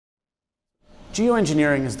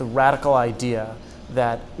Geoengineering is the radical idea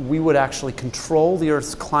that we would actually control the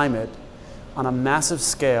Earth's climate on a massive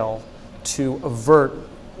scale to avert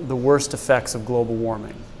the worst effects of global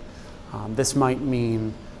warming. This might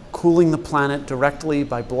mean cooling the planet directly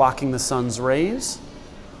by blocking the sun's rays,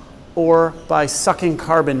 or by sucking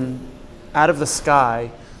carbon out of the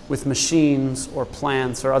sky with machines or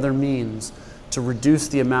plants or other means to reduce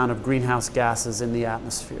the amount of greenhouse gases in the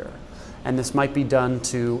atmosphere. And this might be done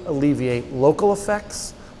to alleviate local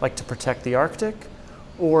effects, like to protect the Arctic,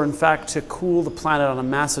 or in fact to cool the planet on a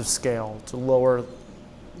massive scale to lower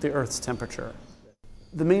the Earth's temperature.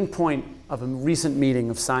 The main point of a recent meeting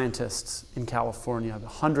of scientists in California,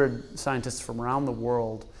 100 scientists from around the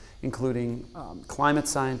world, including climate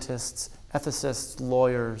scientists, ethicists,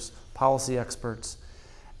 lawyers, policy experts,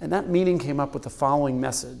 and that meeting came up with the following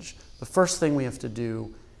message. The first thing we have to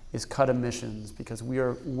do is cut emissions, because we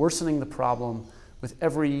are worsening the problem with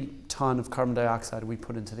every ton of carbon dioxide we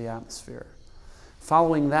put into the atmosphere.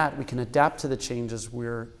 Following that, we can adapt to the changes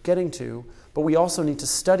we're getting to, but we also need to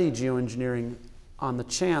study geoengineering on the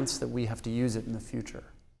chance that we have to use it in the future.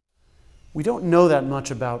 We don't know that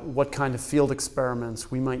much about what kind of field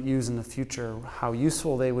experiments we might use in the future, how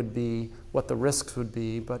useful they would be, what the risks would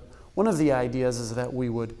be, but one of the ideas is that we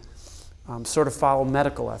would sort of follow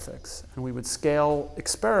medical ethics, and we would scale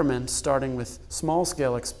experiments starting with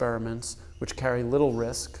small-scale experiments which carry little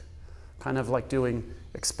risk, kind of like doing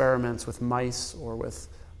experiments with mice or with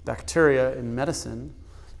bacteria in medicine,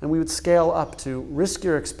 and we would scale up to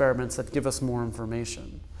riskier experiments that give us more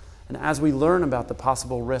information. And as we learn about the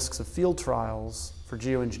possible risks of field trials for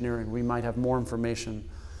geoengineering, we might have more information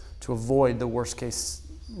to avoid the worst-case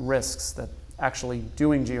risks that actually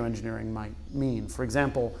doing geoengineering might mean. For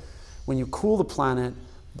example, when you cool the planet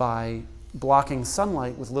by blocking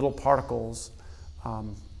sunlight with little particles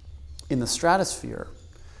in the stratosphere,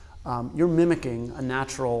 you're mimicking a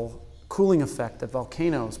natural cooling effect that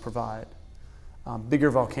volcanoes provide, bigger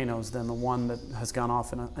volcanoes than the one that has gone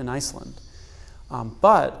off in Iceland.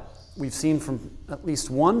 But we've seen from at least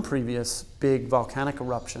one previous big volcanic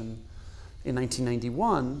eruption in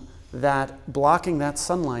 1991 that blocking that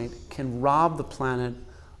sunlight can rob the planet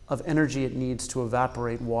of energy it needs to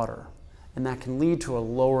evaporate water, and that can lead to a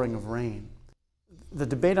lowering of rain. The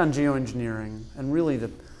debate on geoengineering, and really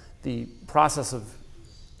the process of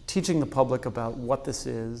teaching the public about what this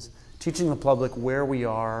is, teaching the public where we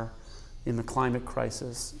are in the climate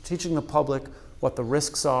crisis, teaching the public what the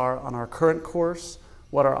risks are on our current course,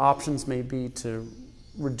 what our options may be to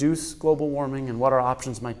reduce global warming, and what our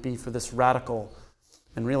options might be for this radical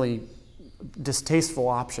and really distasteful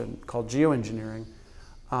option called geoengineering.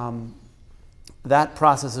 That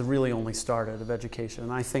process has really only started of education,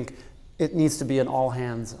 and I think it needs to be an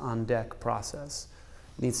all-hands-on-deck process.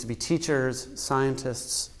 It needs to be teachers,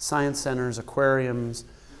 scientists, science centers, aquariums,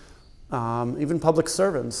 even public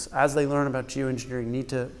servants, as they learn about geoengineering, need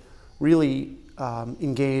to really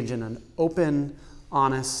engage in an open,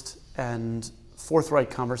 honest, and forthright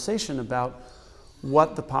conversation about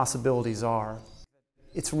what the possibilities are.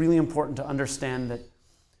 It's really important to understand that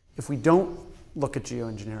if we don't look at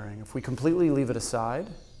geoengineering, if we completely leave it aside,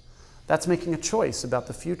 that's making a choice about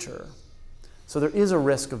the future. So there is a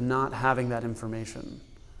risk of not having that information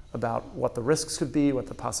about what the risks could be, what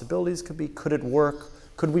the possibilities could be. Could it work?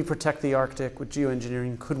 Could we protect the Arctic with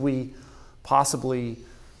geoengineering? Could we possibly,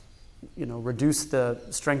 reduce the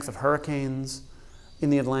strength of hurricanes in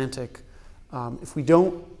the Atlantic? If we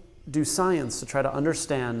don't do science to try to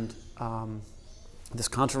understand this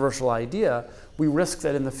controversial idea, we risk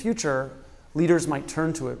that in the future, leaders might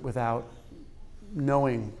turn to it without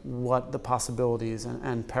knowing what the possibilities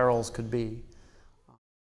and perils could be.